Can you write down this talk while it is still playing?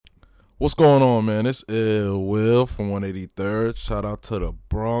What's going on, man? It's Ill Will from 183rd. Shout out to the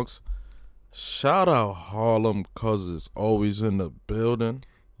Bronx. Shout out Harlem, cause it's always in the building.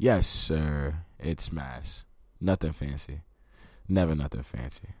 Yes, sir. It's Smash. Nothing fancy. Never nothing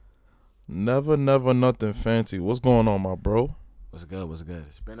fancy. Never nothing fancy. What's going on, my bro? What's good? What's good?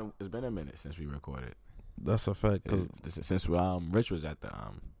 It's been a minute since we recorded. That's a fact. Cause since Rich was at the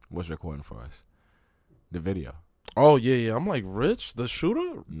was recording for us, the video. Oh yeah. I'm like, Rich, the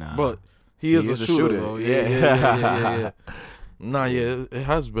shooter? Nah, but he is a shooter though. Yeah. Nah, yeah. It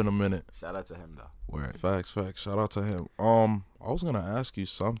has been a minute. Shout out to him though. Word. Facts. Shout out to him. I was gonna ask you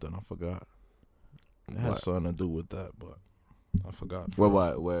something. I forgot. It has something to do with that, but I forgot.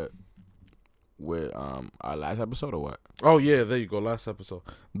 With our last episode or what? Oh yeah, there you go. Last episode,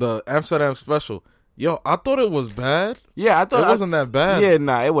 the Amsterdam special. Yo, I thought it was bad. Yeah, I thought it wasn't that bad. Yeah,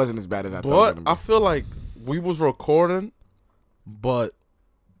 nah, it wasn't as bad as I thought it was gonna be. But I feel like we was recording, but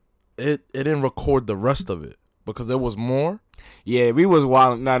it didn't record the rest of it because there was more. Yeah, we was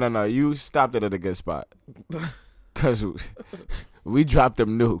wild. No. You stopped it at a good spot. Cause we dropped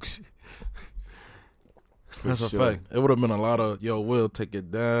them nukes. That's a fact. It would have been a lot of, yo, Will, take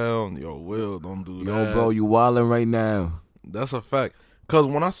it down. Yo, Will, don't do that. Yo, bro, you wilding right now. That's a fact. Cause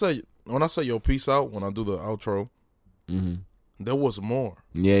when I say yo, peace out, when I do the outro, there was more.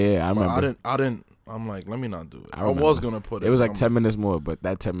 Yeah, I remember. I didn't. I'm like, let me not do it. I was gonna put it. It was like 10 minutes more, but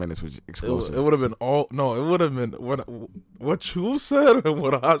that 10 minutes was explosive. It would have been all. No, it would have been what you said and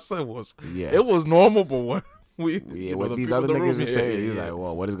what I said was. Yeah. It was normal, but what what these other niggas are saying, he's like,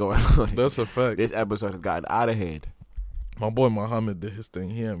 well, what is going on? That's a fact. This episode has gotten out of hand. My boy Muhammad did his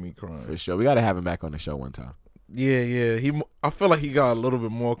thing. He had me crying. For sure, we gotta have him back on the show one time. Yeah. I feel like he got a little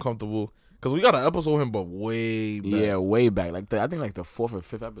bit more comfortable. Because we got an episode with him, but way back. Yeah, way back. I think the 4th or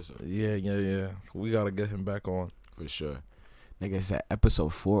 5th episode. Yeah. We got to get him back on. For sure. Nigga, it's at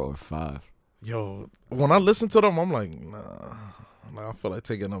episode 4 or 5. Yo, when I listen to them, I'm like, nah. I feel like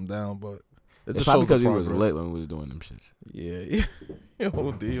taking them down, but it's probably because we was lit when we was doing them shits. Yeah.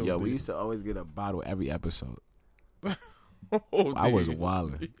 Yo, we used to always get a bottle every episode. I was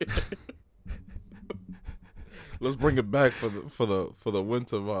wildin'. Let's bring it back for the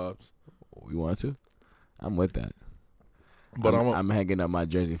winter vibes. You want to? I'm with that. But I'm hanging up my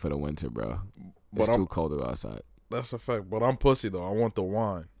jersey for the winter, bro. It's too cold to go outside. That's a fact. But I'm pussy though. I want the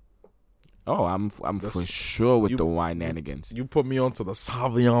wine. Oh, I'm for sure with the wine nanigans. You put me onto the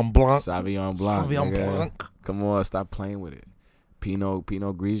Sauvignon Blanc. Sauvignon Blanc. Come on, stop playing with it. Pinot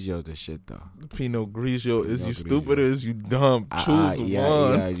Grigio's the shit though. Pinot Grigio. Is you stupid or is you dumb? Choose one.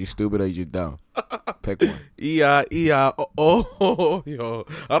 Yeah, you stupid or you dumb. Pick one. Oh, yo.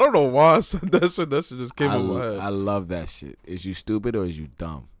 I don't know why I said that shit. That shit just came in my head. I love that shit. Is you stupid or is you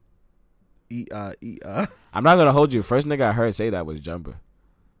dumb? E-I. I'm not gonna hold you. First nigga I heard say that was Jumper.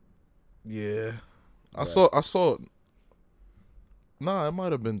 Yeah. I saw Nah, it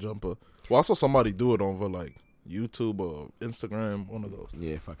might have been Jumper. Well, I saw somebody do it over like YouTube or Instagram, one of those.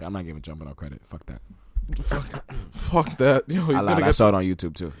 Yeah, fuck it. I'm not giving Jumper no credit. Fuck that. Fuck that. Yo, I saw it on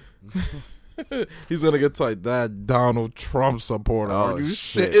YouTube too. He's gonna get like that Donald Trump supporter. Oh, Are you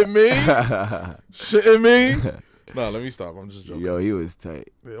shit. shitting me? Shitting me? Nah, let me stop. I'm just joking. Yo, he was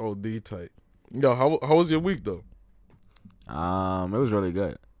tight. OD tight. Yo, how was your week though? It was really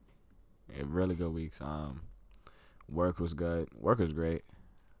good. Really good weeks. Work was good. Work was great.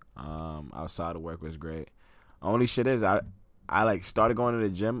 Outside of work was great. Only shit is I like started going to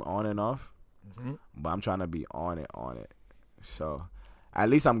the gym on and off, but I'm trying to be on it. So at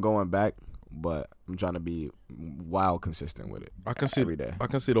least I'm going back, but I'm trying to be wild consistent with it. I can see every day. I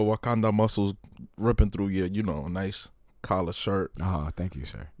can see the Wakanda muscles ripping through your, nice collar shirt. Oh, thank you,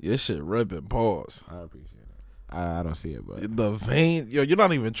 sir. Your shit ripping. Pause. I appreciate it. I don't see it, but the vein, yo, you're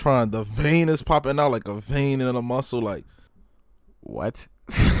not even trying. The vein is popping out like a vein in a muscle. Like what?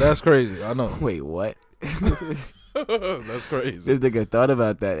 That's crazy. I know. Wait, what? That's crazy. This nigga thought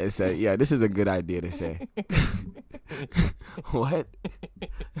about that and said, yeah, this is a good idea to say. What?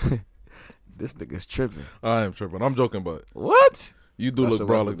 This nigga's tripping. I am tripping. I'm joking, but what? You do look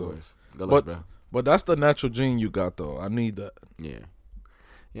brolic though. Good looks, bro. But that's the natural gene you got though. I need that.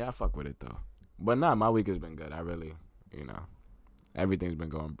 Yeah, I fuck with it though. But nah, my week has been good. I really, everything's been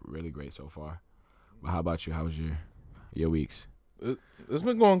going really great so far. But how about you? How's your weeks? It's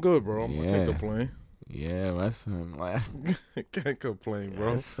been going good, bro. I can't complain. Yeah, that's can't complain,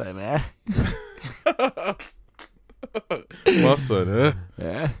 bro. That's man. My son,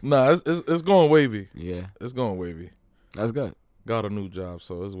 Yeah. Nah, it's going wavy. Yeah, it's going wavy. That's good. Got a new job,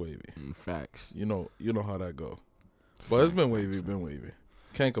 so it's wavy. Facts. You know how that go. But it's been wavy.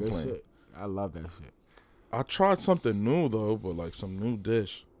 Can't complain. I love that shit. I tried something new though, but like some new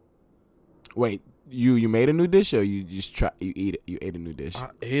dish. Wait, you made a new dish or you just you ate a new dish? I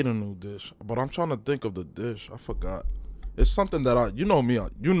ate a new dish, but I'm trying to think of the dish. I forgot. It's something that you know me.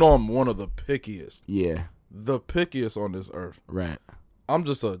 You know I'm one of the pickiest. Yeah. The pickiest on this earth. Right. I'm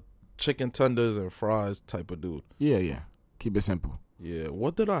just a chicken tenders and fries type of dude. Yeah. Keep it simple. Yeah.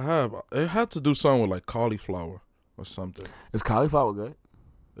 What did I have? It had to do something with like cauliflower or something. Is cauliflower good?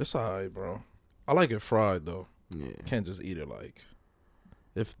 It's alright, bro. I like it fried though. Yeah. Can't just eat it like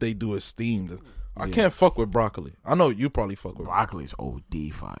if they do it steamed. I can't fuck with broccoli. I know you probably fuck with broccoli's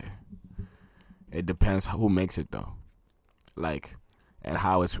OD fire. It depends who makes it though, like, and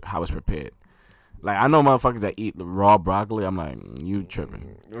how it's prepared. Like I know motherfuckers that eat the raw broccoli. I'm like, you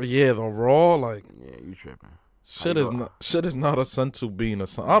tripping? Yeah, the raw like. Yeah, you tripping? Shit is not a senzu bean or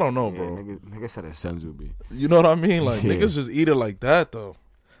something. I don't know, bro. Nigga said a senzu bean. You know what I mean? Like niggas just eat it like that though.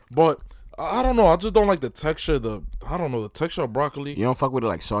 But I don't know. I just don't like the texture. The texture of broccoli. You don't fuck with it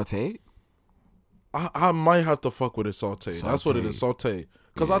like sauteed? I might have to fuck with it sauteed. That's what it is, sauteed.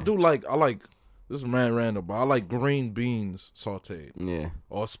 Because I like, this is random, but I like green beans sauteed. Yeah.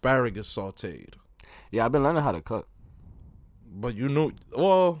 Or asparagus sauteed. Yeah, I've been learning how to cook. But you knew,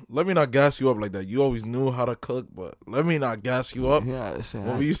 well, let me not gas you up like that. You always knew how to cook, but let me not gas you up. Yeah,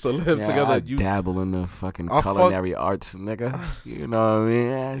 when we used to live together. I dabble in the fucking culinary arts, nigga. You know what I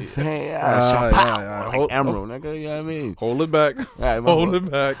mean? Like emerald, nigga. You know what I mean? Hold it back. Right,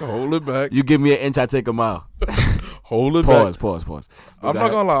 hold it back. You give me an inch, I take a mile. Hold it back. Pause. I'm not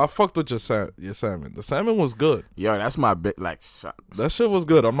gonna lie. I fucked with your salmon. The salmon was good. Yo, that's my bit. Like, that shit was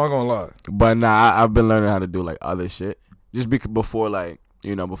good. I'm not gonna lie. But nah, I've been learning how to do like other shit. Just before me,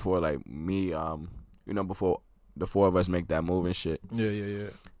 before the four of us make that move and shit. Yeah.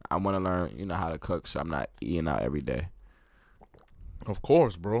 I want to learn, how to cook, so I'm not eating out every day. Of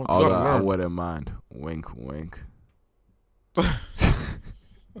course, bro. Although I wouldn't mind. Wink, wink.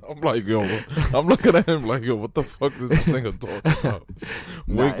 I'm like, yo. I'm looking at him like, yo. What the fuck is this nigga talking about?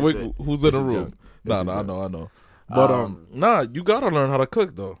 Wink. Who's in the room? Nah. I know. But you gotta learn how to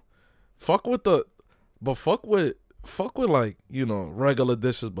cook though. Fuck with like, regular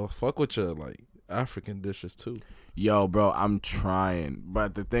dishes, but fuck with your like African dishes too. Yo, bro, I'm trying,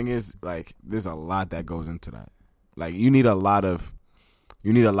 but the thing is, like, there's a lot that goes into that. Like, you need a lot of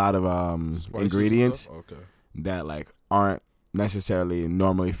ingredients that like aren't necessarily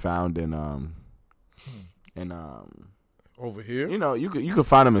normally found in over here. You could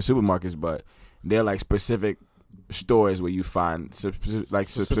find them in supermarkets, but they're like specific stores where you find specific like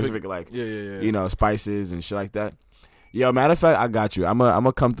spices and shit like that. Yo, matter of fact, I got you. I'm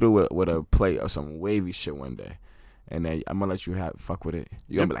gonna come through with a plate of some wavy shit one day, and then I'm gonna let you fuck with it.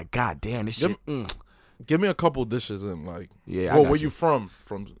 You're gonna be like, God damn, this shit. Give me a couple dishes and like. Yeah. Well, where you from?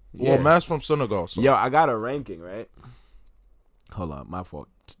 Well, Matt's from Senegal. So. Yo, I got a ranking, right? Hold on, my fault.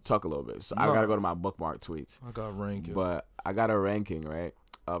 Talk a little bit. So I gotta go to my bookmark tweets. I got a ranking, but I got a ranking, right,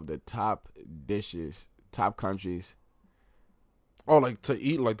 of the top dishes, top countries. Oh, like to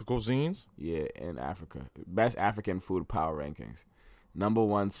eat, like the cuisines? Yeah, in Africa. Best African food power rankings. Number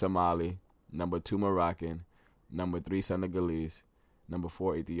 1, Somali. Number 2, Moroccan. Number 3, Senegalese. Number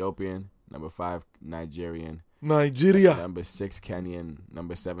 4, Ethiopian. Number 5, Nigerian. Nigeria. Number 6, Kenyan.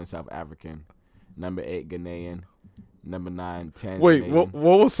 Number 7, South African. Number 8, Ghanaian. Number 9, Tanzanian. Wait, what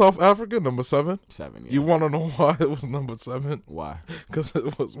was South Africa? Number 7? 7, yeah. You want to know why it was number 7? Why? Because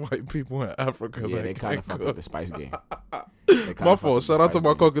it was white people in Africa. Yeah, they kind of fucked up the spice game. My fault. Shout out to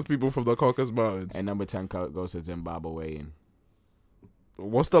my Caucasus people from the Caucasus Mountains. And number 10 goes to Zimbabwe. And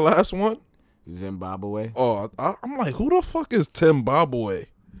what's the last one? Zimbabwe. Oh, I'm like, who the fuck is Zimbabwe?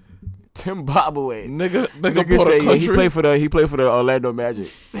 Zimbabwe. Nigga said, yeah, he played for the Orlando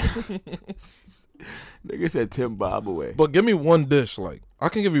Magic. Nigga said Zimbabwe. But give me one dish, like I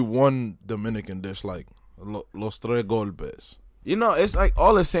can give you one Dominican dish, like los tres golpes. It's like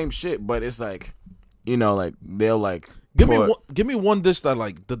all the same shit, but it's like, like they'll like give me one dish that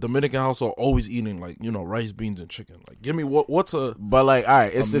like the Dominican household always eating, like rice, beans, and chicken. Like give me what's a. But like, all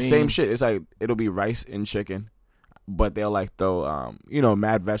right, it's the same shit. It's like it'll be rice and chicken, but they'll like throw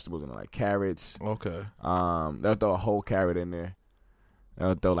mad vegetables in it, like carrots. Okay. They'll throw a whole carrot in there.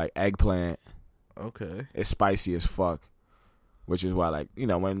 They'll throw like eggplant. Okay. It's spicy as fuck. Which is why, like,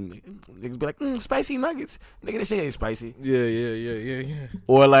 when niggas be like, spicy nuggets. Nigga, they say it's spicy. Yeah.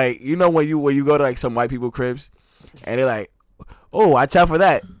 Or like, when you go to like some white people cribs and they're like, oh, watch out for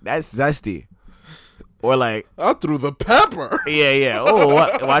that. That's zesty. Or like, I threw the pepper. Yeah. Oh,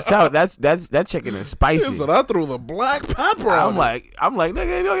 watch out. That chicken is spicy. Listen, I threw the black pepper. I'm like,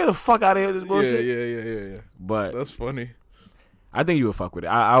 nigga, you don't get the fuck out of here with this bullshit. Yeah. But that's funny. I think you would fuck with it.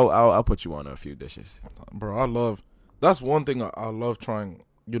 I'll put you on a few dishes, bro. That's one thing I love trying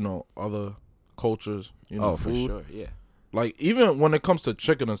other cultures, Oh, food. for sure, yeah. Like, even when it comes to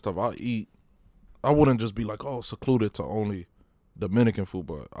chicken and stuff, I wouldn't just be like, secluded to only Dominican food,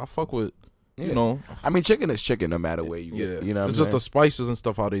 but I fuck with, I mean, chicken is chicken no matter where you get. You know, it's just the spices and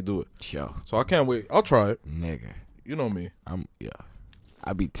stuff how they do it. Yo, so I can't wait. I'll try it, nigga. You know me.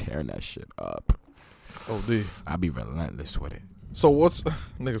 I be tearing that shit up. Oh, D. I be relentless with it. So what's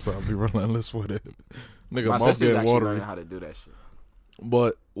nigga? So I'll be relentless with it. Nigga, my sister's actually learning how to do that shit.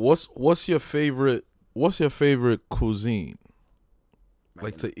 But what's your favorite? What's your favorite cuisine?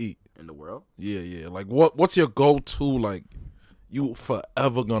 Like to eat in the world? Yeah. Like what's your go-to? Like you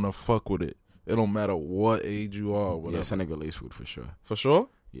forever gonna fuck with it. It don't matter what age you are. Or whatever. Yeah, Senegalese food for sure. For sure.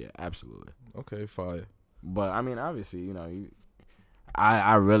 Yeah, absolutely. Okay, fire. But I mean, obviously,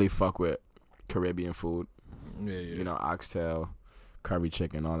 I really fuck with Caribbean food. Yeah. Oxtail, curry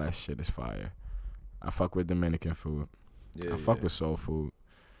chicken, all that shit is fire. I fuck with Dominican food. I fuck with soul food.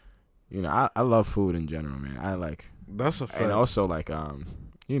 I love food in general, man. I like. That's a fact. And also like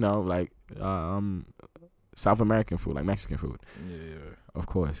South American food, like Mexican food. Yeah. Of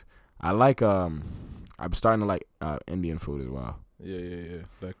course. I like I'm starting to like Indian food as well. Yeah.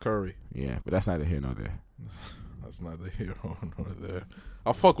 That curry. Yeah, but that's neither here nor there. That's neither here nor there.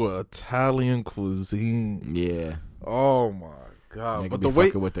 I fuck with Italian cuisine. Yeah. Oh my god. Nigga but be the way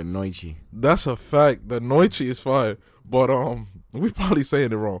fucking with the noichi. That's a fact. The noichi is fire. But we probably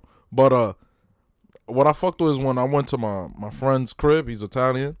saying it wrong. But what I fucked with is when I went to my friend's crib. He's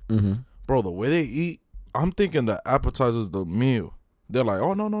Italian. Mm-hmm. Bro, the way they eat, I'm thinking the appetizer's the meal. They're like,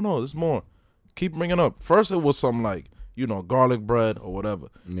 oh, no, there's more. Keep bringing up. First, it was some, like, garlic bread or whatever.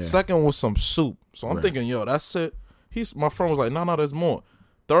 Yeah. Second was some soup. So I'm thinking, yo, that's it. My friend was like, no, there's more.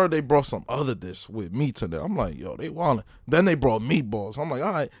 Third, they brought some other dish with meat in there. I'm like, yo, they wildin'. Then they brought meatballs. I'm like,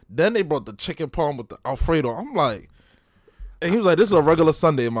 all right. Then they brought the chicken parm with the Alfredo. I'm like, and he was like, this is a regular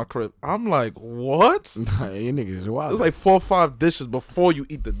Sunday in my crib. I'm like, what? You niggas wild. It's like 4 or 5 dishes before you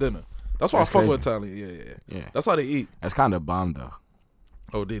eat the dinner. That's why I fuck with Italian. Yeah. That's how they eat. That's kind of bomb though.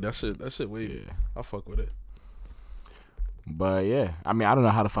 Oh, dude, that shit wavy. Yeah. I fuck with it. But yeah, I mean, I don't know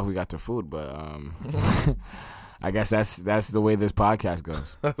how the fuck we got to food, but I guess that's the way this podcast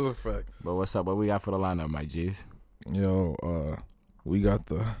goes. That's a fact. But what's up? What we got for the lineup, my G's? Yo, we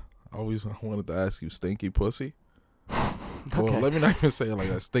got I always wanted to ask you, stinky pussy. Okay. Well, let me not even say it like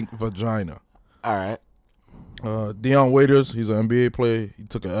that. Stink vagina. All right. Deion Waiters, he's an NBA player. He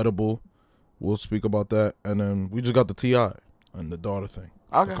took an edible. We'll speak about that. And then we just got the T.I. and the daughter thing.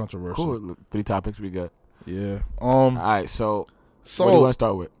 Okay. Controversial. Cool. 3 topics we got. Yeah. All right. So what do you want to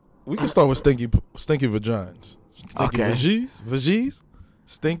start with? We can start with stinky vaginas. Stinky okay. Vagies.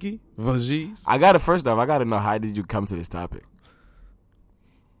 Stinky vagies. I got it first off. I got to know, how did you come to this topic?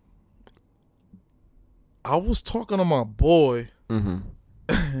 I was talking to my boy, mm-hmm.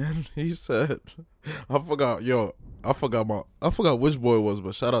 and he said, I forgot which boy it was,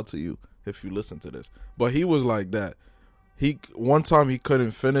 but shout out to you if you listen to this. But he was like that. One time he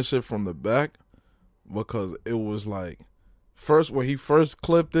couldn't finish it from the back because it was like when he first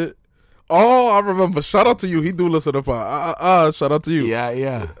clipped it. Oh, I remember. Shout out to you. He do listen to pod. Shout out to you.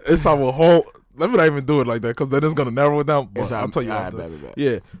 Yeah. It's our whole. Let me not even do it like that because then it's gonna narrow it down. But I'll tell you after.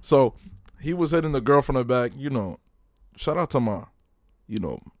 Yeah. So he was hitting the girl from the back. Shout out to my.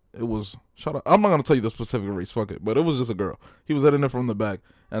 It was shout out. I'm not gonna tell you the specific race. Fuck it. But it was just a girl. He was hitting it from the back,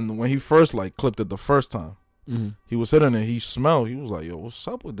 and when he first clipped it the first time, mm-hmm. he was hitting it. He smelled. He was like, "Yo, what's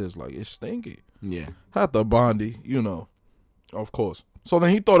up with this? Like, it's stinky." Yeah. Had the Bondi, of course. So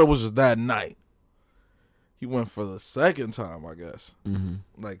then he thought it was just that night. He went for the second time, I guess. Mm-hmm.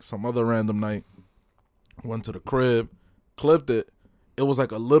 Like some other random night. Went to the crib, clipped it. It was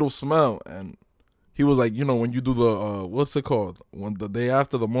like a little smell, and he was like, when you do the what's it called? When the day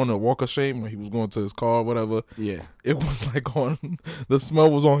after the morning walk of shame, when he was going to his car or whatever. Yeah. It was like the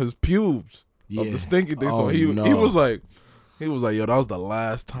smell was on his pubes of the stinky thing. So he was like, yo, that was the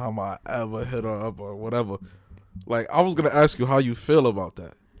last time I ever hit her up or whatever. Like, I was gonna ask you how you feel about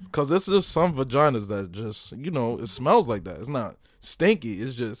that, because this is just some vaginas that just it smells like that. It's not stinky.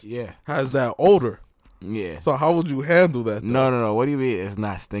 It's just has that odor. Yeah. So how would you handle that? Though? No. What do you mean it's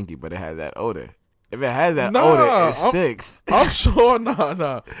not stinky, but it has that odor? If it has that odor, it stinks. I'm sure.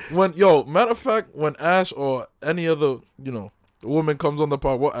 Nah. Matter of fact, when Ash or any other woman comes on the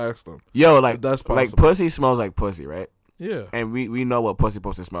pod, we'll ask them. Yo, like if that's possible. Like pussy smells like pussy, right? Yeah. And we know what pussy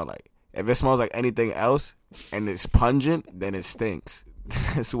supposed to smell like. If it smells like anything else and it's pungent, then it stinks.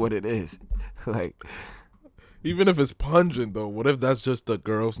 That's what it is. Like, even if it's pungent though, what if that's just the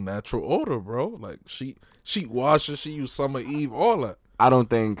girl's natural odor, bro? Like she washes, she use Summer Eve, all that. I don't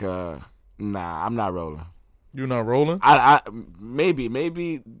think. Nah, I'm not rolling. You're not rolling? I maybe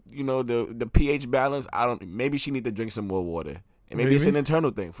the pH balance. I don't. Maybe she need to drink some more water. And maybe it's an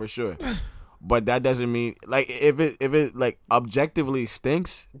internal thing for sure. But that doesn't mean like if it like objectively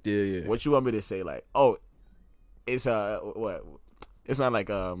stinks. Yeah. What you want me to say? Like, oh, it's what? It's not like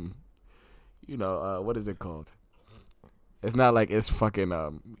what is it called? It's not like it's fucking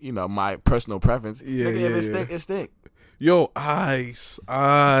my personal preference. Yeah, Nigga, if it stink, it stink. Yo, ice.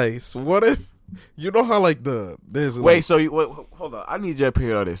 What if how like there's wait? Like, So hold on. I need your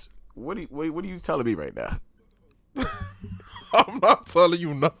opinion on this. What are you telling me right now? I'm not telling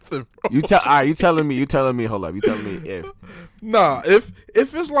you nothing, bro. You telling me. Hold up. You telling me if? Nah, if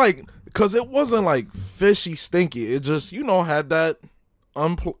it's like, cause it wasn't like fishy, stinky. It just had that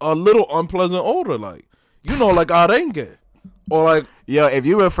a little unpleasant odor, like like arenque, or like yo. If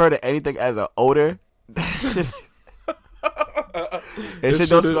you refer to anything as an odor, it shit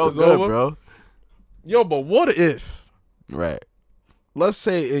don't smell good, over, bro. Yo, but what if? Right. Let's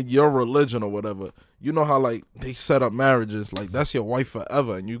say in your religion or whatever, how like they set up marriages, like that's your wife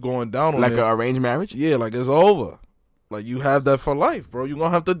forever, and you going down on like an arranged marriage. Yeah, like it's over. Like you have that for life, bro. You're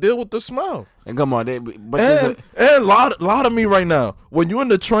gonna have to deal with the smell. And come on, and a lot of me right now. When you're in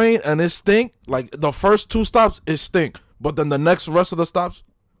the train and it stink, like the first 2 stops it stink, but then the rest of the stops,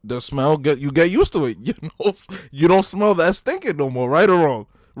 the smell you get used to it. You don't smell that stinking no more. Right or wrong?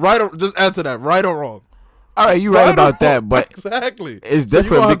 Just answer that. Right or wrong? All right, you're right about that, but exactly, it's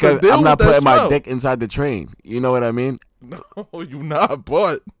different because I'm not putting my dick inside the train. You know what I mean? No, you not.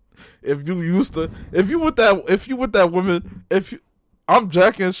 But if you with that woman, I'm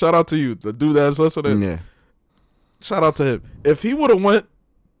jacking. Shout out to you, the dude that's listening. Yeah. Shout out to him. If he would have went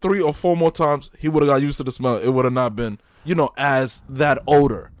 3 or 4 more times, he would have got used to the smell. It would have not been, as that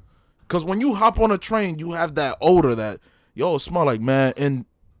odor. Because when you hop on a train, you have that odor that it smell like, man. And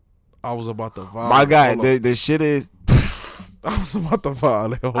I was about to violate. My guy, the shit is. I was about to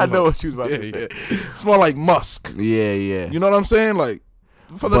violate. I know what you was about to say. Yeah. Smell like musk. Yeah. You know what I'm saying? Like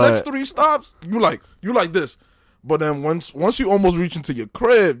for the next 3 stops, you like this. But then once you almost reach into your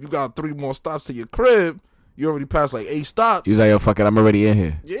crib, you got 3 more stops to your crib. You already passed like 8 stops. You like, yo, fuck it, I'm already in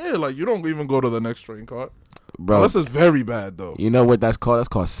here. Yeah, like you don't even go to the next train car. Bro, unless it's very bad though. You know what that's called? That's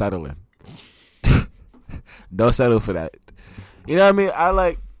called settling. Don't settle for that. You know what I mean?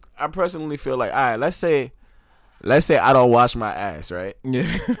 I personally feel like, all right, let's say I don't wash my ass, right? Yeah.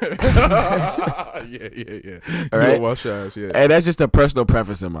 Yeah. All right? You don't wash your ass, yeah. And that's just a personal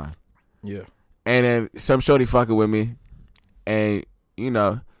preference of mine. Yeah. And then some shorty fucking with me, and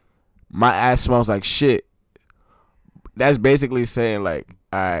my ass smells like shit. That's basically saying like,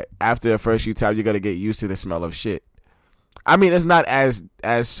 all right, after the first few times, you're gonna get used to the smell of shit. I mean, it's not as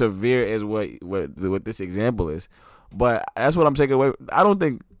severe as what this example is, but that's what I'm taking away. I don't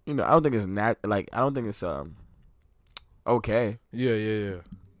think it's I don't think it's okay. Yeah.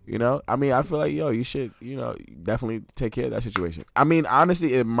 I mean, I feel like you should definitely take care of that situation. I mean,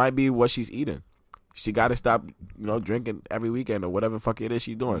 honestly, it might be what she's eating. She got to stop, drinking every weekend or whatever fuck it is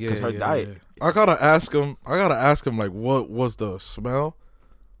she's doing because her diet. Yeah. I gotta ask him like what was the smell,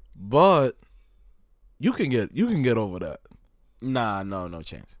 but you can get over that. Nah, no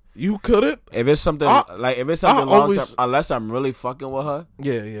chance. You couldn't. If it's something long term, unless I'm really fucking with her.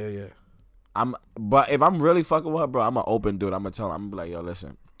 Yeah. But if I'm really fucking with her, bro, I'm an open dude. I'm gonna tell her. I'm gonna be like, yo,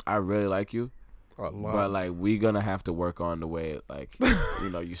 listen, I really like you. But like we gonna have to work on the way like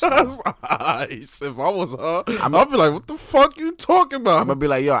you smell. Nice. If I was her, I'd be like, what the fuck you talking about? I'm gonna be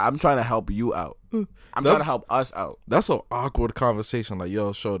like, yo, I'm trying to help you out. I'm trying to help us out. That's an awkward conversation. Like,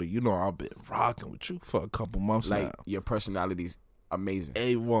 yo, shorty, I've been rocking with you for a couple months now. Like your personality's amazing.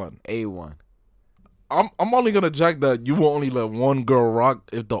 A1. I'm only gonna jack that you will only let one girl rock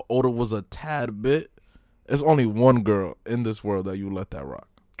if the odor was a tad bit. It's only one girl in this world that you let that rock.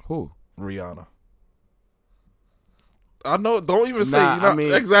 Who? Rihanna. I know. Don't even say.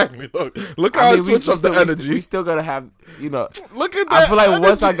 Exactly. Look how I switch up the energy. We still gotta have. Look at that. I feel like energy.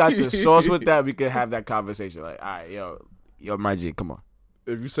 Once I got the sauce with that, we could have that conversation. Like, all right, yo, my G, come on.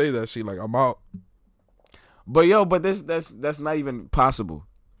 If you say that, she like, I'm out. But that's not even possible.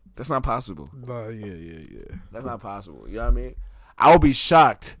 That's not possible. Nah, yeah. That's not possible. You know what I mean? I would be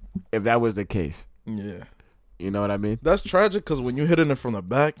shocked if that was the case. Yeah. You know what I mean? That's tragic because when you're hitting it from the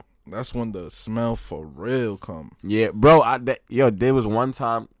back, that's when the smell for real come. Yeah, bro. There was one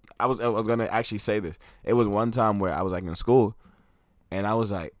time I was gonna actually say this. It was one time where I was like in school, and I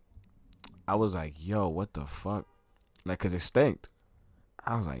was like, yo, what the fuck? Like, cause it stinked.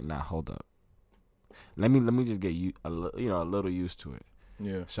 I was like, nah, hold up. Let me just get a little used to it.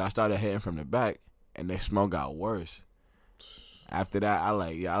 Yeah. So I started hitting from the back, and the smell got worse. After that, I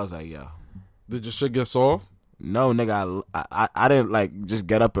was like, yo. Did your shit get soft? No, nigga, I didn't like just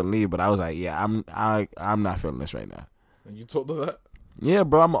get up and leave, but I was like, yeah, I'm not feeling this right now. And you told her that? Yeah,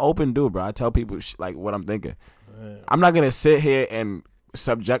 bro, I'm an open dude, bro. I tell people like what I'm thinking. Damn. I'm not gonna sit here and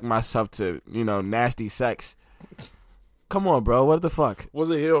subject myself to nasty sex. Come on, bro. What the fuck? Was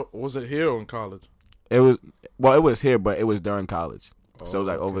it here? Was it here or in college? It was here, but it was during college, so it was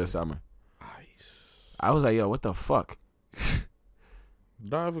like over the summer. Nice. I was like, yo, what the fuck?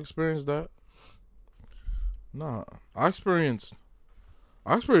 Did I ever experience that? Nah, I experienced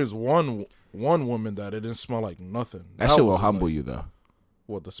one woman that it didn't smell like nothing. That shit will humble you though.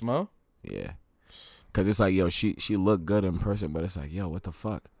 What, the smell? Yeah, cause it's like, yo, she looked good in person, but it's like, yo, what the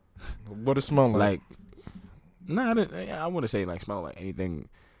fuck? What it smell like? I wouldn't say like smell like anything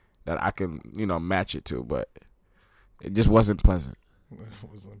that I can match it to, but it just wasn't pleasant. It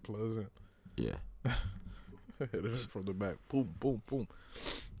wasn't pleasant. Yeah. Hit it from the back. Boom, boom, boom.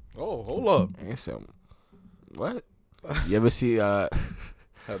 Oh, hold up. And so, what? You ever see that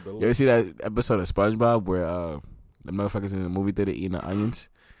episode of SpongeBob where the motherfuckers in the movie theater eating the onions,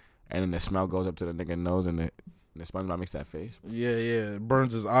 and then the smell goes up to the nigga's nose, and the SpongeBob makes that face? Yeah. It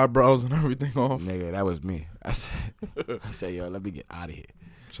burns his eyebrows and everything off. Nigga, that was me. I said, yo, let me get out of here.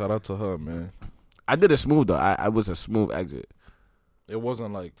 Shout out to her, man. I did a smooth though. I was a smooth exit. It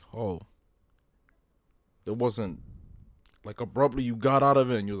wasn't like, it wasn't like abruptly you got out of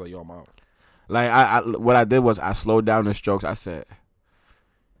it and you was like, yo, I'm out. Like I what I did was I slowed down the strokes. I said,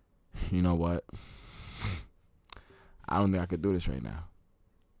 you know what? I don't think I could do this right now.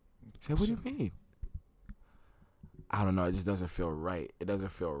 He said, what do you mean? I don't know. It just doesn't feel right. It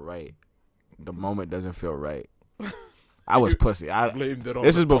doesn't feel right. The moment doesn't feel right. I was pussy.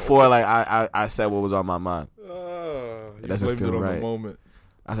 This is before like I said what was on my mind. It doesn't feel right. The moment.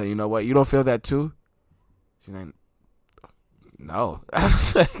 I said, you know what? You don't feel that too? She's like, no.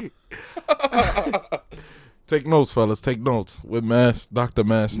 Take notes, fellas. Take notes with Dr.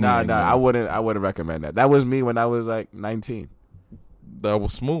 Mass. Nah. I wouldn't recommend that. That was me when I was like 19. That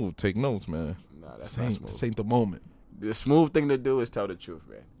was smooth. Take notes, man. Nah, that's not smooth. This ain't the moment. The smooth thing to do is tell the truth,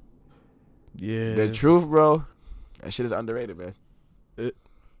 man. Yeah. The truth, bro. That shit is underrated, man.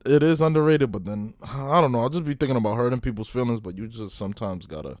 It is underrated, but then I don't know. I'll just be thinking about hurting people's feelings, but you just sometimes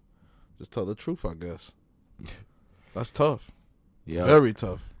gotta just tell the truth, I guess. That's tough. Yeah. Very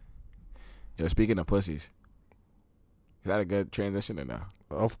tough. Yo, speaking of pussies, is that a good transition or no?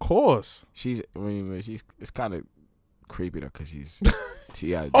 Of course. It's kind of creepy though, because she's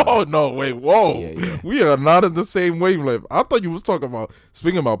T.I. Oh, no, wait, whoa. Yeah. We are not in the same wavelength. I thought you was talking about,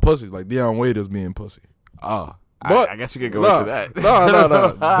 speaking about pussies, like Deion Waiters being pussy. Oh. But I guess we could go into that.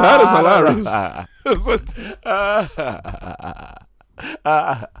 No. That is hilarious.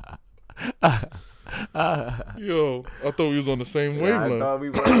 Yo, I thought we was on the same wavelength. I thought we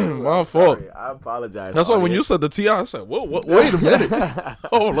were. My fault. Sorry, I apologize. That's why when you said the T.I., I said, whoa, wait a minute.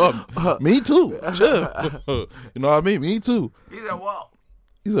 Hold up. Me too. Chill. You know what I mean? Me too. He said, whoa.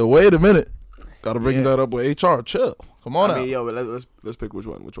 He said, wait a minute. Got to bring that up with HR. Chill. Come on out. Yo, but let's pick which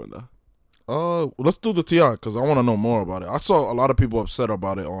one. Which one, though? Let's do the T.I. because I want to know more about it. I saw a lot of people upset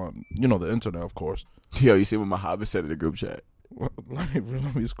about it on, the internet, of course. Yo, you see what my Hobbit said in the group chat?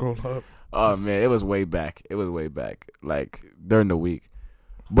 Let me scroll up. Oh, man, it was way back. Like, during the week.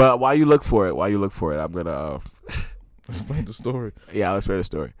 But while you look for it, I'm going to... explain the story. Yeah, I'll explain the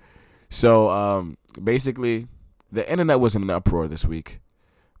story. So, basically, the internet was in an uproar this week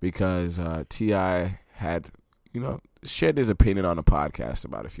because T.I. had, shared his opinion on a podcast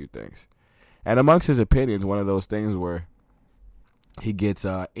about a few things. And amongst his opinions, one of those things where he gets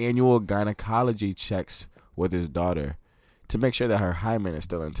annual gynecology checks with his daughter to make sure that her hymen is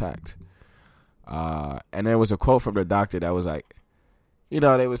still intact. And there was a quote from the doctor that was like, they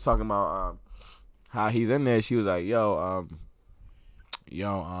was talking about how he's in there. She was like, the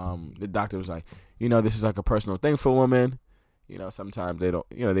doctor was like, this is like a personal thing for women. Sometimes they don't,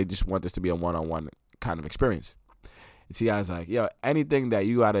 they just want this to be a one-on-one kind of experience. And T.I.'s like, anything that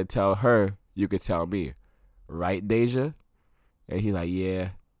you got to tell her, you could tell me. Right, Deja? And he's like,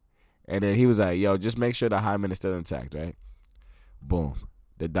 yeah. And then he was like, just make sure the hymen is still intact, right? Boom.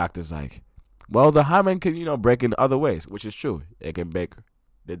 The doctor's like, well, the hymen can, break in other ways, which is true. It can break.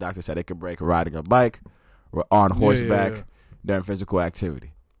 The doctor said it can break riding a bike, or on horseback, during physical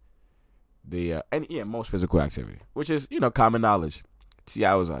activity. Most physical activity, which is, common knowledge.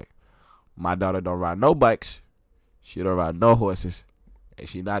 T.I. was like, my daughter don't ride no bikes. She don't ride no horses. And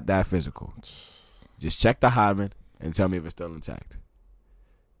she not that physical. Just check the hymen and tell me if it's still intact.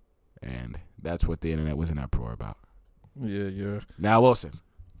 And that's what the internet was in uproar about. Yeah. Now, Wilson,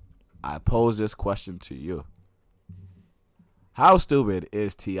 I pose this question to you. How stupid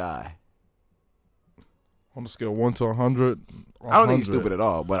is T.I.? On the scale of 1 to 100. I don't think he's stupid at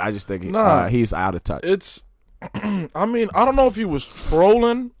all, but I just think he's out of touch. It's, I mean, I don't know if he was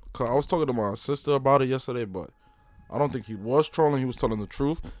trolling, because I was talking to my sister about it yesterday, but I don't think he was trolling. He was telling the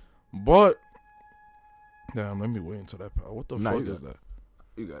truth. But, damn, let me wait until that. What the fuck is that?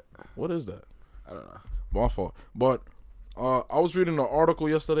 You got. What is that? I don't know. My fault. But I was reading an article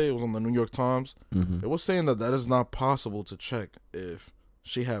yesterday. It was on the New York Times. Mm-hmm. It was saying that is not possible to check if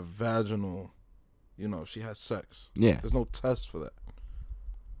she had vaginal, if she had sex. Yeah. There's no test for that.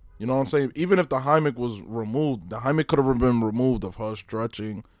 You know what I'm saying? Even if the hymen was removed, the hymen could have been removed of her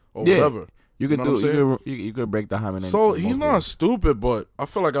stretching or whatever. You could you could break the hymen. So he's not stupid, but I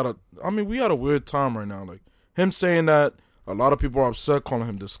feel like we had a weird time right now. Like him saying that, a lot of people are upset, calling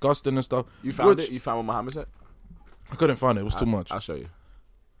him disgusting and stuff. You found it? You found what Muhammad said? I couldn't find it. It was too much. I'll show you.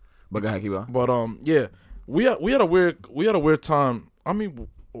 But go ahead, keep on. But yeah, we had a weird time. I mean,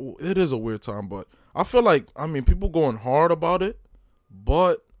 it is a weird time, but I feel like people going hard about it,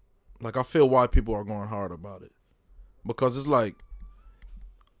 but like I feel why people are going hard about it, because it's like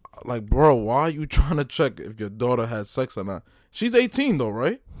bro, why are you trying to check if your daughter had sex or not? She's 18 though,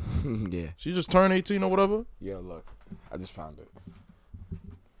 right? Yeah. She just turned 18 or whatever. Yeah, look, I just found it.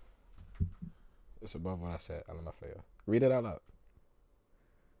 It's above what I said. I don't know if I read it out loud.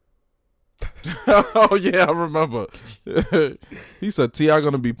 Oh yeah, I remember. He said T.I.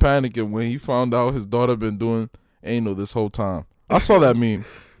 gonna be panicking when he found out his daughter been doing anal this whole time. I saw that meme.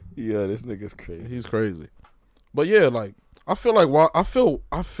 Yeah, this nigga's crazy. He's crazy. But yeah, like I feel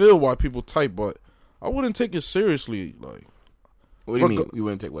why people type, but I wouldn't take it seriously. Like, what do you mean? You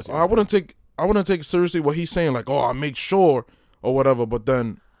wouldn't take what seriously? I wouldn't take seriously what he's saying. Like, I make sure or whatever. But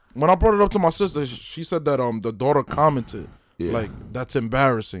then when I brought it up to my sister, she said that the daughter commented like that's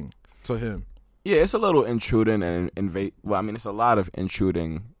embarrassing to him. Yeah, it's a little intruding and invasive. Well, I mean, it's a lot of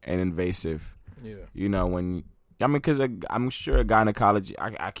intruding and invasive. Yeah, because I'm sure a gynecology.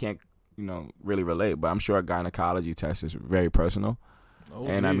 I can't really relate, but I'm sure a gynecology test is very personal.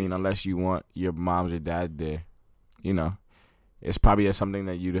 Okay. And I mean, unless you want your mom's or dad there, it's probably something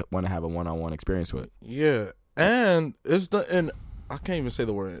that you want to have a one-on-one experience with. Yeah, and I can't even say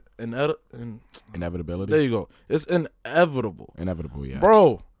the word inevitability. There you go. It's inevitable. Inevitable, yeah,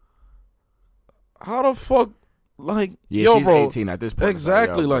 bro. How the fuck, like, yeah, she's bro, 18 at this point.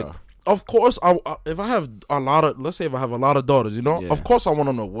 Exactly, like of course, if I have a lot of, let's say if I have a lot of daughters, of course I want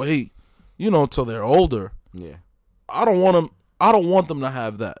them to wait, till they're older. Yeah, I don't want them to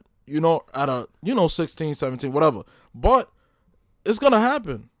have that, at a 16, 17, whatever. But it's gonna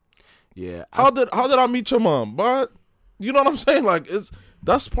happen. Yeah. How did I meet your mom? But you know what I'm saying? Like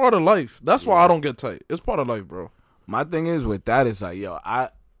that's part of life. That's why I don't get tight. It's part of life, bro. My thing is with that is like,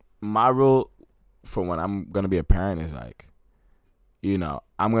 my rule for when I'm gonna be a parent is like,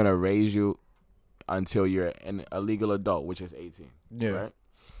 I'm gonna raise you until you're a legal adult, which is 18. Yeah. Right.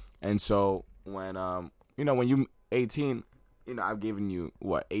 And so when when you 18, I've given you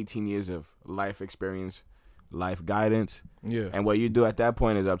 18 years of life experience, life guidance. Yeah. And what you do at that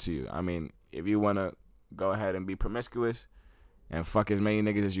point is up to you. I mean, if you wanna go ahead and be promiscuous and fuck as many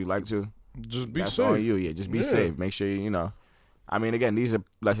niggas as you like to, just be that's safe. on you. Yeah, just be safe. Make sure I mean, again, these are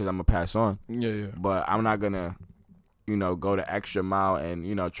lessons I'm gonna pass on. Yeah. But I'm not gonna, go the extra mile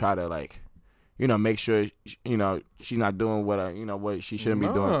and try to like, make sure she's not doing what she shouldn't be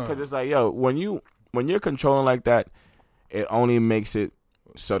doing. Because it's like, when you're controlling like that, it only makes it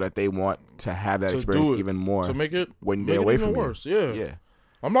so that they want to have that experience even more. To make it when they're away from worse. You. Yeah.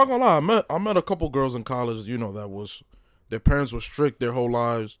 I'm not gonna lie. I met a couple girls in college. That was their parents were strict their whole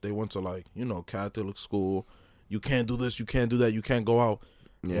lives. They went to like Catholic school. You can't do this. You can't do that. You can't go out.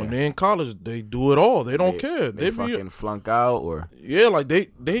 Yeah. When they're in college, they do it all. They don't care. They fucking flunk out or like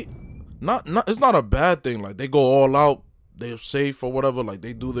they not. It's not a bad thing. Like they go all out. They're safe or whatever. Like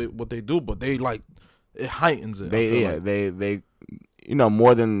they do what they do, but they like it heightens it. They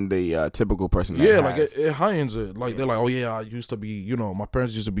more than the typical person. Like it heightens it. Like they're like, oh yeah, I used to be. My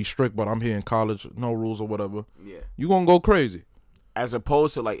parents used to be strict, but I'm here in college, no rules or whatever. Yeah, you gonna go crazy. As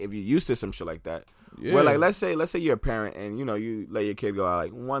opposed to like if you're used to some shit like that. Yeah. Where like let's say you're a parent and you let your kid go out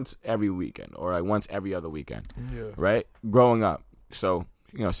like once every weekend or like once every other weekend. Yeah. Right? Growing up. So,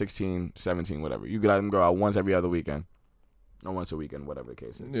 16, 17, whatever. You let them go out once every other weekend. Or once a weekend, whatever the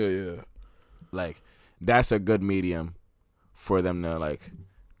case is. Yeah. Like that's a good medium for them to like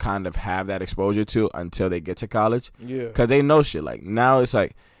kind of have that exposure to until they get to college. Yeah. Cuz they know shit. Like now it's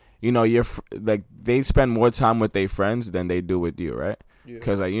like you're like they spend more time with their friends than they do with you, right?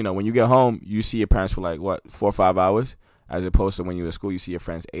 Because, like, when you get home, you see your parents for, like, 4 or 5 hours, as opposed to when you're at school, you see your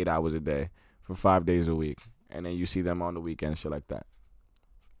friends 8 hours a day for 5 days a week, and then you see them on the weekends, shit like that.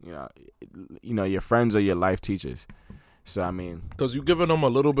 your friends are your life teachers. So, I mean, because you're giving them a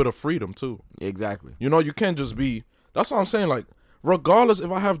little bit of freedom, too. Exactly. You can't just be, that's what I'm saying, like, regardless, if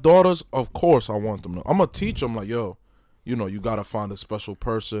I have daughters, of course I want them to, I'm going to teach them, like, yo, you got to find a special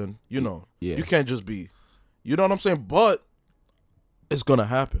person, Yeah. You can't just be, you know what I'm saying? But it's going to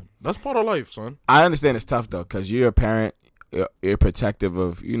happen. That's part of life, son. I understand it's tough, though, because you're a parent, you're protective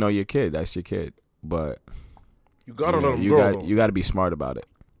of, your kid. That's your kid. But you got to let them grow. You got to be smart about it.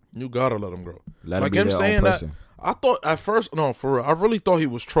 You got to let them grow. Let him be their own person. I thought at first, no, for real, I really thought he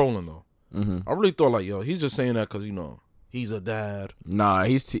was trolling, though. I really thought, like, yo, he's just saying that because, he's a dad. Nah,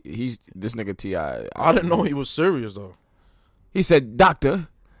 he's this nigga T.I. I didn't know he was serious, though. He said, "Doctor,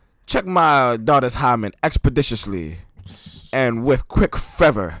 check my daughter's hymen expeditiously and with quick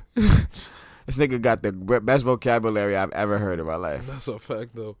fervor." This nigga got the best vocabulary I've ever heard in my life. That's a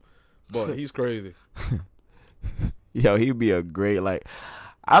fact, though. But he's crazy. Yo, he'd be a great, like,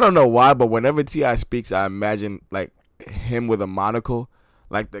 I don't know why, but whenever T.I. speaks, I imagine, like, him with a monocle,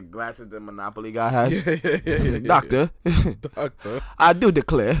 like the glasses the Monopoly guy has. Yeah. Doctor. Doctor. I do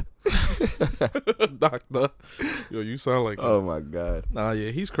declare. Doctor. Yo, you sound like Oh, my God. Nah, yeah,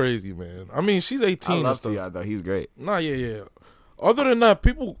 he's crazy, man. I mean, she's 18. I love T.I., though. He's great. Nah, yeah. Other than that,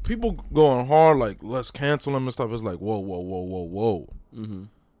 people going hard, like, let's cancel him and stuff. It's like, whoa. Mm-hmm.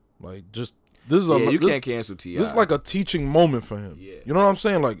 Like, just... This is can't cancel T.I. This is like a teaching moment for him. Yeah. You know what I'm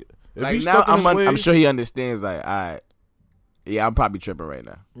saying? Like, if like he's now, stuck in his ways, I'm sure he understands. Like, all right, yeah, I'm probably tripping right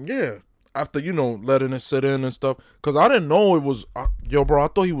now. Yeah, after letting it sit in and stuff. Because I didn't know it was, bro. I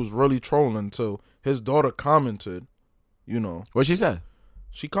thought he was really trolling until his daughter commented. What she said?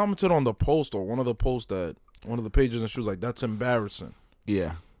 She commented on the post or one of the pages, and she was like, "That's embarrassing."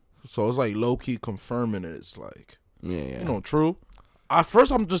 Yeah. So it's like low key confirming it. It's like, yeah. True. At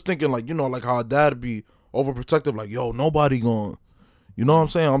first, I'm just thinking, like, like how a dad be overprotective, like, yo, nobody going, you know what I'm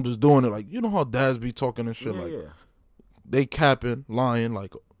saying? I'm just doing it. Like, how dads be talking and shit, they capping, lying,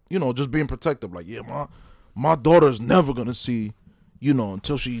 like, just being protective. Like, yeah, my daughter's never going to see,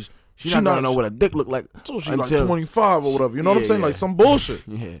 until she's not going to know what a dick look like. Until she's like 25 or whatever. You know what I'm saying? Like, some bullshit.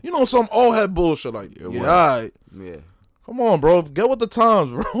 Yeah. Some old head bullshit. Like, all right. Yeah. Come on, bro. Get with the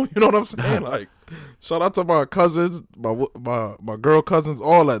times, bro. You know what I'm saying? Like, shout out to my cousins, my girl cousins,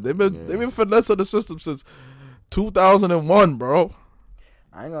 all that. They've been finessing the system since 2001, bro.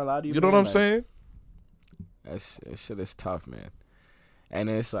 I ain't gonna lie to you. You know what I'm saying? That shit is tough, man. And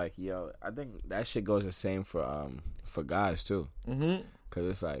it's like, yo, I think that shit goes the same for guys too. Mm-hmm. Cause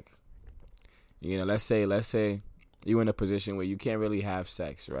it's like, let's say you're in a position where you can't really have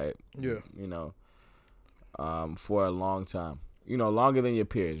sex, right? Yeah. For a long time. Longer than your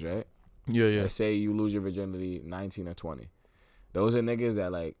peers, right? Yeah. Let's say you lose your virginity 19 or 20. Those are niggas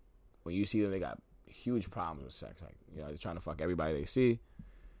that, like, when you see them, they got huge problems with sex. Like, they're trying to fuck everybody they see.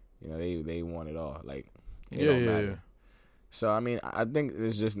 They want it all. Like, it don't matter. Yeah. So, I mean, I think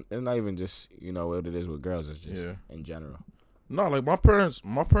it's not even just, what it is with girls. It's just in general. No, like, my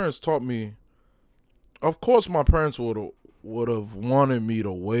parents taught me, of course my parents would have wanted me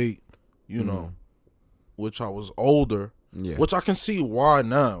to wait, which I was older, which I can see why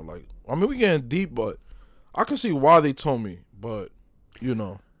now. Like, I mean, we getting deep, but I can see why they told me. But,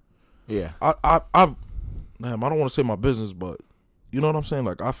 yeah, I don't want to say my business, but you know what I'm saying?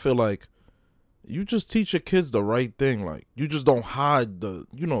 Like, I feel like you just teach your kids the right thing. Like, you just don't hide the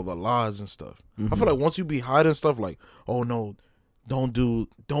lies and stuff. Mm-hmm. I feel like once you be hiding stuff, like, oh no, don't do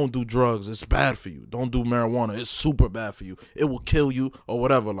drugs, it's bad for you. Don't do marijuana, it's super bad for you. It will kill you or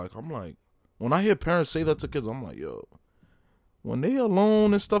whatever. Like, I'm like, when I hear parents say that to kids, I'm like, yo, when they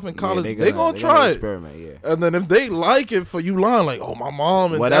alone and stuff in college, they gonna try it. Experiment, yeah. And then if they like it for you lying, like, oh, my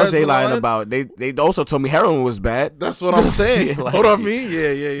mom and what else they lying about? They also told me heroin was bad. That's what I'm saying. Like, what I mean? Yeah.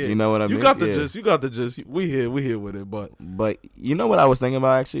 You know what I mean? You got the gist. You got the gist. We here with it. But you know what I was thinking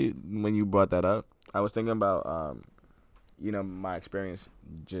about, actually, when you brought that up? I was thinking about, my experience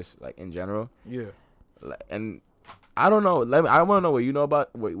just, like, in general. Yeah. And I don't know. I want to know what you know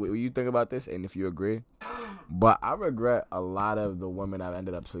about, what you think about this, and if you agree. But I regret a lot of the women I've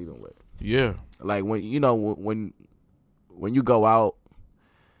ended up sleeping with. Yeah. Like, when you go out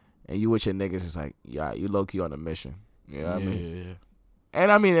and you with your niggas, it's like, yeah, you low key on a mission. You know what I mean? Yeah.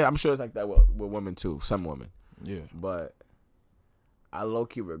 And I mean, I'm sure it's like that with women too. Some women. Yeah. But I low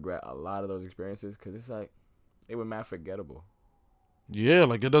key regret a lot of those experiences because it's like they were mad forgettable. Yeah,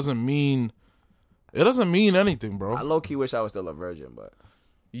 like it doesn't mean anything, bro. I low key wish I was still a virgin, but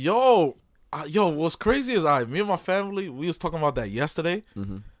yo, what's crazy is me and my family, we was talking about that yesterday.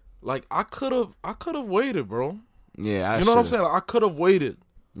 Mm-hmm. Like, I could have waited, bro. Yeah, you know what I'm saying? Like, I could have waited.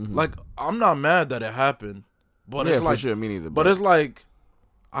 Mm-hmm. Like, I'm not mad that it happened, but it's like, for sure, me neither. But it's like,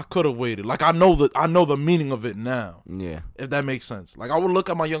 I could have waited. Like, I know the meaning of it now. Yeah. If that makes sense. Like, I would look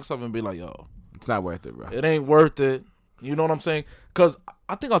at my young self and be like, yo. It's not worth it, bro. It ain't worth it. You know what I'm saying? Because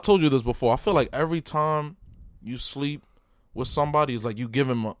I think I told you this before. I feel like every time you sleep with somebody, it's like you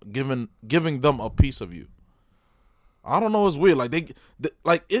giving them a piece of you. I don't know. It's weird. Like, they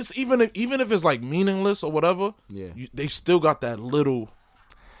like, it's even if it's like meaningless or whatever, Yeah. They still got that little.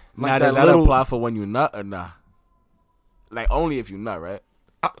 Like, now, does that apply for when you nut or nah? Like, only if you nut, right?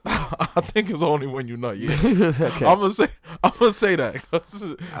 I think it's only when you nut. Yeah, okay. I'm gonna say that 'cause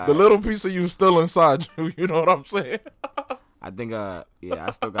the little piece of you still inside you. You know what I'm saying? I think I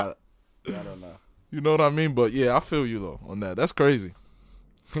still got. I don't know. You know what I mean? But yeah, I feel you though on that. That's crazy.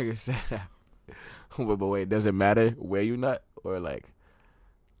 But wait, does it matter where you nut or like?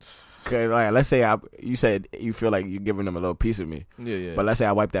 Cause like, let's say you said you feel like you're giving them a little piece of me. Yeah. But let's say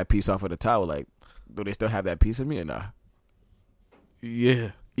I wipe that piece off of the towel. Like, do they still have that piece of me or not?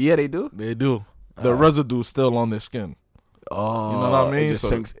 Yeah. Yeah, they do. They do. The residue's still on their skin. Oh, you know what I mean?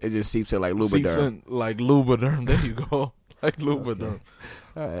 It just seeps in like Lubriderm. Seeps in like Lubriderm. There you go. Like Lubriderm. Okay.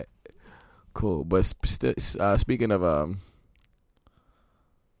 All right. Cool. But speaking of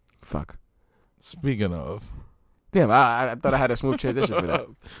fuck. Speaking of. Damn, I thought I had a smooth transition for that.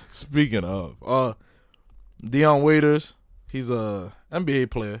 Speaking of, Deion Waiters, he's a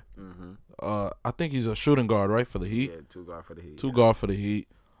NBA player. Mm-hmm. I think he's a shooting guard, right, for the Heat. Yeah, two guard for the Heat. Guard for the Heat.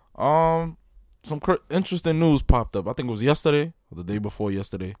 Some interesting news popped up. I think it was yesterday or the day before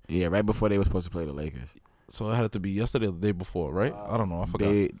yesterday. Yeah, right before they were supposed to play the Lakers. So it had to be yesterday or the day before, right? I don't know. I forgot.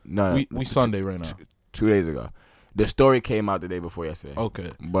 We Sunday right now. 2 days ago. The story came out the day before yesterday.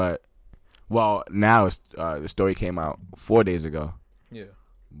 Okay. But, well, now the story came out 4 days ago. Yeah.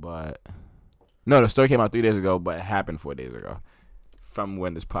 But, no, the story came out 3 days ago, but it happened 4 days ago from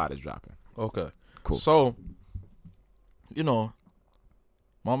when this pod is dropping. Okay. Cool. So,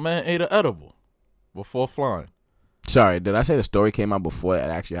 my man ate an edible before flying. Sorry, did I say the story came out before it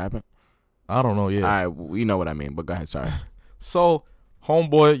actually happened? I don't know, yeah. All right, you know what I mean, but go ahead, sorry. So,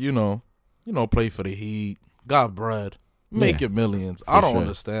 homeboy, play for the Heat, got bread, making millions. I don't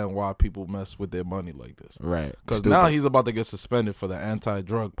understand why people mess with their money like this. Right. Because now he's about to get suspended for the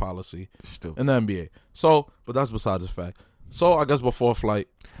anti-drug policy in the NBA. So, but that's besides the fact. So, I guess before flight.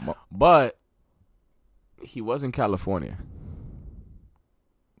 But he was in California.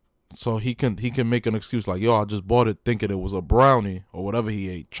 So, he can make an excuse like, yo, I just bought it thinking it was a brownie or whatever he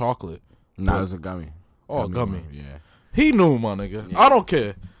ate, chocolate. No, it was a gummy. Oh, gummy. Yeah. He knew, my nigga. Yeah. I don't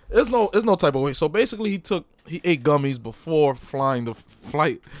care. It's no type of way. So, basically, he ate gummies before flying the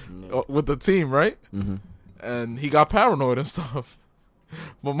flight with the team, right? Mm-hmm. And he got paranoid and stuff.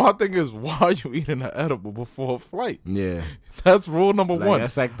 But my thing is, why are you eating an edible before a flight? Yeah. That's rule number one.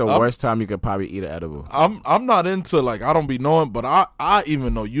 That's like the worst time you could probably eat an edible. I'm not into, like, I don't be knowing, but I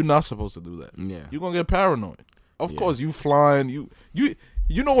even know you're not supposed to do that. Yeah. You're going to get paranoid. Of course, you flying. You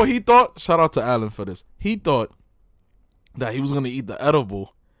know what he thought? Shout out to Alan for this. He thought that he was going to eat the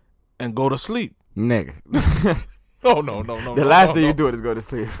edible and go to sleep. Nigga. No. The last thing you do is go to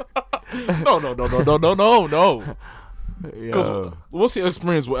sleep. No. Because what's your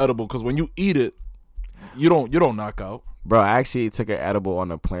experience with edible? Because when you eat it, you don't knock out. Bro, I actually took an edible on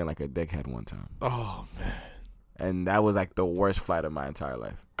a plane like a dickhead one time. Oh man! And that was like the worst flight of my entire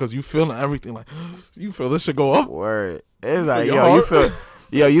life. Because you feeling everything like you feel this should go up. Word. It's like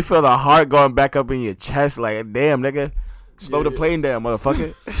you feel the heart going back up in your chest. Like damn, nigga, slow the plane down,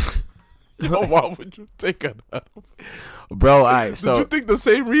 motherfucker. Yo, why would you take an edible? Bro, all right. So did you think the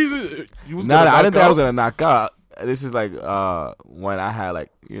same reason you was? I didn't think I was gonna knock out. This is like when I had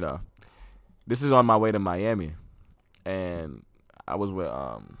like this is on my way to Miami, and I was with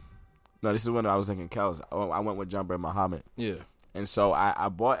this is when I was thinking Kels. I went with John Bray Muhammad. Yeah. And so I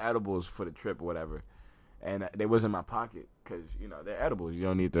bought edibles for the trip or whatever, and they was in my pocket because they're edibles. You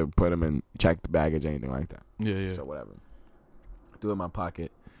don't need to put them in checked baggage or anything like that. Yeah. So whatever. Threw it in my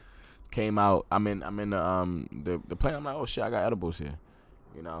pocket. Came out. I'm in the plane. I'm like, oh shit, I got edibles here.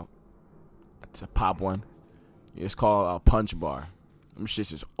 To pop one. It's called a punch bar. Them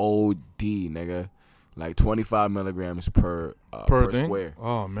shits is OD, nigga. Like 25 milligrams per square.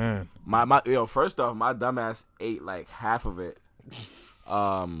 Oh man. First off, my dumbass ate like half of it.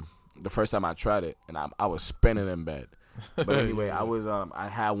 The first time I tried it, and I was spinning in bed. But anyway, I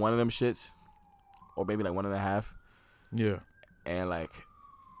had one of them shits, or maybe like 1.5. Yeah. And like,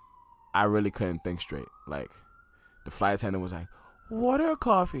 I really couldn't think straight. Like, the flight attendant was like, "Water or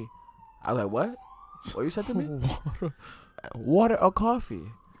coffee?" I was like, "What? What you said to me?" Water or coffee?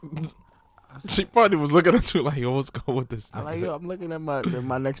 She probably was looking at you like, yo, what's going with this? I'm looking at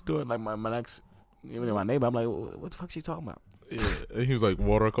my next door, like my next, my neighbor. I'm like, what the fuck she talking about? Yeah, and he was like,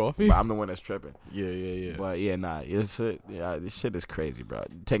 water or coffee? But I'm the one that's tripping. Yeah. But yeah, nah, this shit is crazy, bro.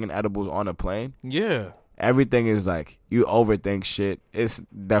 Taking edibles on a plane. Yeah. Everything is like, you overthink shit. It's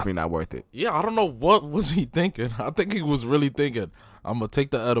definitely not worth it. Yeah, I don't know what was he thinking. I think he was really thinking, I'm going to take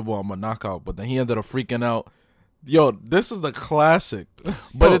the edible, I'm going to knock out. But then he ended up freaking out. Yo, this is the classic.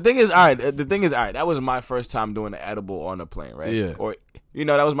 But the thing is, all right, that was my first time doing the edible on a plane, right? Yeah. Or,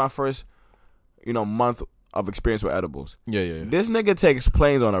 that was my first, month of experience with edibles. Yeah. This nigga takes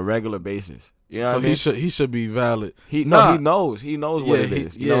planes on a regular basis. You know what I mean? He should be valid. He knows what it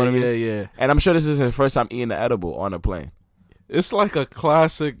is. You know what I mean? Yeah. And I'm sure this is his first time eating the edible on a plane. It's like a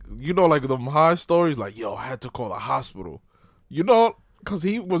classic, like the high stories, like, yo, I had to call the hospital. Because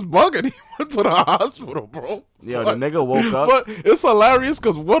he was bugging. He went to the hospital, bro. Yo, the nigga woke up. But it's hilarious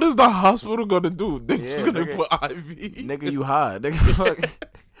because what is the hospital going to do? They're going to put IV. Nigga, you high. Nigga,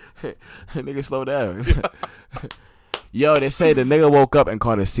 nigga, slow down. Yo, they say the nigga woke up and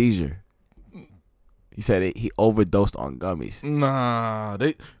caught a seizure. He said he overdosed on gummies. Nah,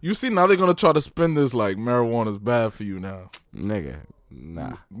 you see now they're gonna try to spin this like marijuana's bad for you now. Nigga,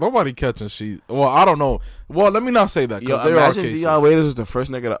 nah. Nobody catching shit. Well, I don't know. Well, let me not say that because there are cases. Dion Waiters was the first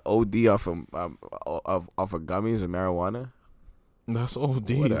nigga to OD off of gummies and marijuana. That's OD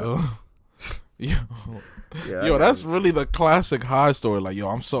though. Yo, that's really the classic high story. Like, yo,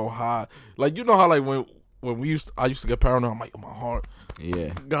 I'm so high. Like, you know how like when I used to get paranoid. I'm like, my heart.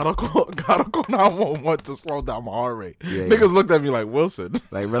 Yeah. Gotta call 911 to slow down my heart rate. Yeah, Niggas looked at me like, Wilson.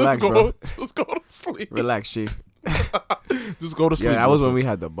 Like, relax, bro. Just go to sleep. Relax, chief. Just go to sleep. Yeah, that was when we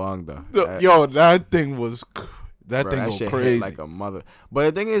had the bong, though. Yo, that thing was... That thing was crazy. Hit like a mother. But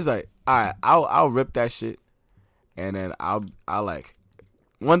the thing is, like, I'll rip that shit, and then I'll like...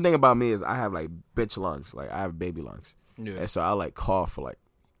 One thing about me is I have, like, bitch lungs. Like, I have baby lungs. Yeah. And so I like, cough for, like,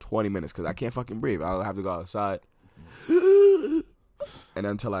 20 minutes because I can't fucking breathe. I'll have to go outside. And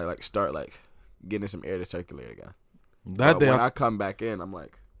until I like start like getting some air to circulate again. When I come back in, I'm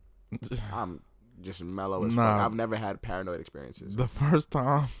like, I'm just mellow as fuck. I've never had paranoid experiences. The first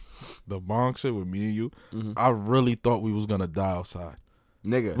time, the bong shit with me and you, I really thought we was gonna die outside.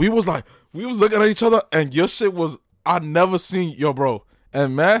 Nigga, we was looking at each other, and your shit was I never seen yo, bro.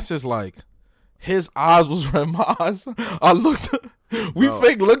 And Mass is like, his eyes was red. My eyes. I looked. We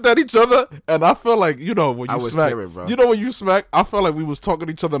fake looked at each other, and I felt like, when you smack, when you smack, I felt like we was talking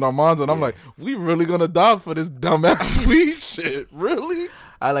to each other in our minds, and I'm like, we really gonna die for this dumbass weed shit, really?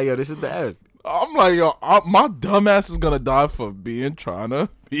 I like, yo, this is the end. I'm like, yo, my dumbass is gonna die for trying to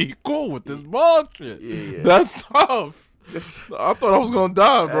be cool with this bullshit. Yeah. That's tough. I thought I was gonna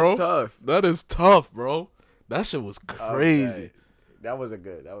die, bro. That's tough. That is tough, bro. That shit was crazy. Okay. That was a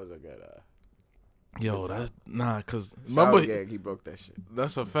good. Yo, that's cause remember he broke that shit.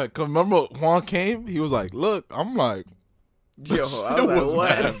 That's a fact. Cause remember Juan came, he was like, "Look," I'm like, "Yo, I was like,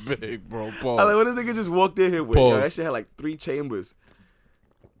 what? Mad big, bro." Pause. I like, what this nigga just walked in here with? Yo, that shit had like 3 chambers.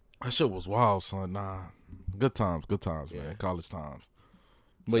 That shit was wild, son. Good times, man. College times.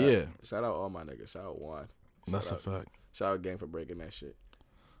 But shout out all my niggas. Shout out Juan. That's a fact. Shout out Gang for breaking that shit.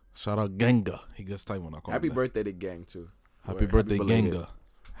 Shout out Ganga. He gets tight when I call him. Happy birthday to Gang too. Happy birthday, Ganga.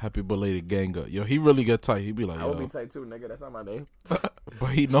 Happy belated Ganga. Yo, he really get tight. He be like, I would be tight too, nigga. That's not my name.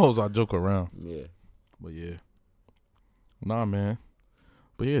 But he knows I joke around. Yeah. But yeah. Nah, man.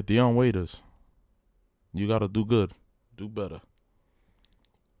 But yeah, Dion Waiters. You gotta do good. Do better.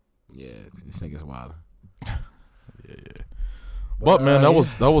 Yeah, this nigga's wild. Yeah. But man, that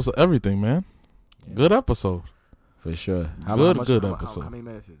was everything, man. Yeah. Good episode. For sure. Good episode. How many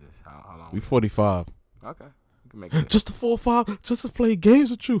minutes is this? How long? We 45. Okay. Can make it. Just a 4 or 5, just to play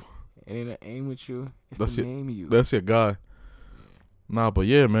games with you. It ain't an aim with you. It's that's to name you. That's your guy. Yeah. Nah, but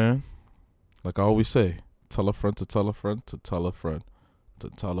yeah, man. Like I always say, tell a friend to tell a friend to tell a friend to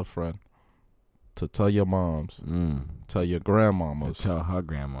tell a friend to tell your moms, tell your grandmamas, to tell her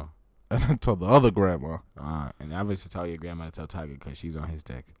grandma, and then tell the other grandma. And I wish to tell your grandma to tell Tiger because she's on his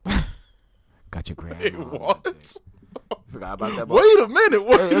deck. Got your grandma. Hey, what? Forgot about that bar. Wait a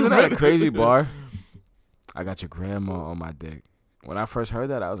minute. Isn't that a crazy bar? I got your grandma on my dick. When I first heard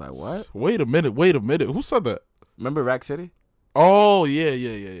that, I was like, what? Wait a minute. Who said that? Remember Rack City? Oh, yeah.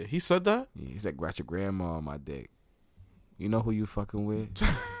 He said that? Yeah, he said, got your grandma on my dick. You know who you fucking with?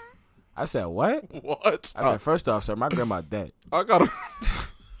 I said, what? What? I said, first off, sir, my grandma dead. I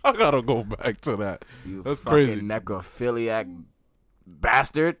gotta go back to that. You That's fucking crazy. Necrophiliac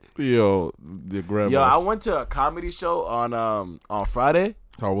bastard. Yo, your grandma. Yo, I went to a comedy show on Friday.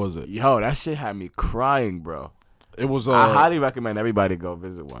 How was it? Yo, that shit had me crying, bro. It was. I highly recommend everybody go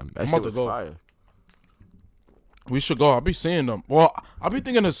visit one. That shit was go. fire. We should go. I'll be seeing them. Well, I'll be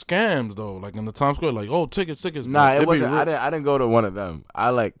thinking of scams though, like in the Times Square, like tickets. Nah, it wasn't. I didn't go to one of them.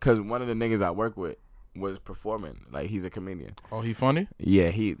 Cause one of the niggas I work with was performing. Like he's a comedian. Oh, he funny? Yeah,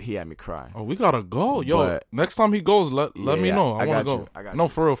 he had me cry. Oh, we gotta go, yo. But, next time he goes, let me know. I wanna go. No,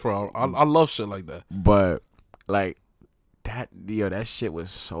 for real. I love shit like that. But like that shit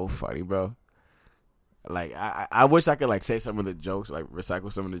was so funny, bro. Like I wish I could like say some of the jokes, like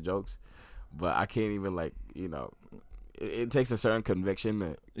recycle some of the jokes, but I can't even like it takes a certain conviction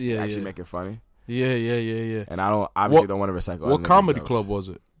to actually make it funny. Yeah. And I don't want to recycle. What comedy club was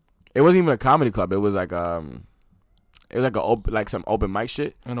it? It wasn't even a comedy club. It was like it was like some open mic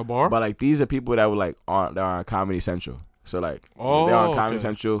shit in a bar. But like these are people that were like they're on Comedy Central. So like they're on Comedy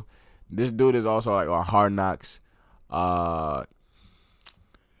Central. This dude is also like on Hard Knocks.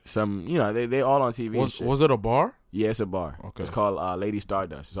 Some they all on TV. Was it a bar? Yeah, it's a bar. Okay. It's called Lady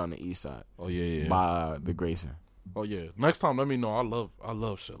Stardust. It's on the east side. Oh yeah. By the Grayson. Oh yeah. Next time, let me know. I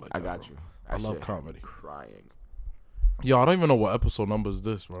love shit like that. I got you. I love comedy. Crying. Yo, I don't even know what episode number is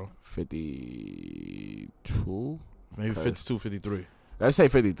this, bro. 52? Maybe 52, 53. Let's say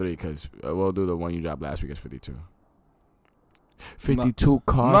 53 because we'll do the one you dropped last week as 52. 52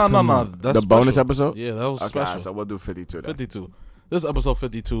 cars. No. That's the bonus episode? Yeah, that was special. Right, so we'll do 52 then. 52. This is episode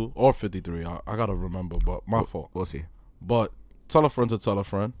 52 or 53. I got to remember, but my fault. We'll see. But tell a friend to tell a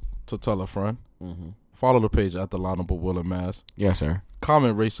friend to tell a friend. Mm-hmm. Follow the page at The Lineable Will and Mass. Yes, sir.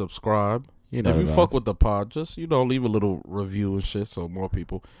 Comment, rate, subscribe. If you fuck with the pod, just, leave a little review and shit so more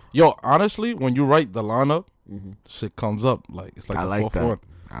people. Yo, honestly, when you write the lineup, shit comes up. Like, it's like I the like fourth that. one.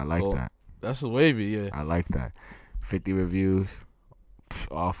 I like that. That's wavy, yeah. I like that. 50 reviews,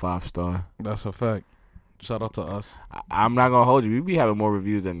 all 5-star. That's a fact. Shout out to us. I'm not going to hold you. We be having more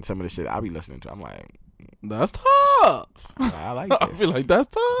reviews than some of the shit I be listening to. I'm like, that's tough. I like this. I be like, that's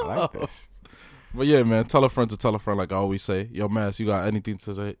tough. I like this. But yeah, man, tell a friend to tell a friend, like I always say. Yo, Mass, you got anything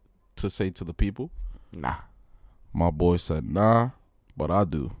to say to the people? Nah. My boy said nah, but I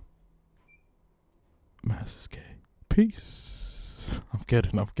do. Mass is gay. Peace. I'm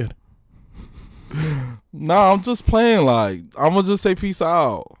kidding. Nah, I'm just playing. Like, I'm gonna just say peace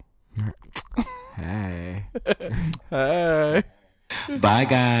out. Hey. Hey. Bye,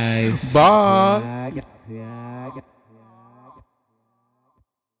 guys. Bye. Bye.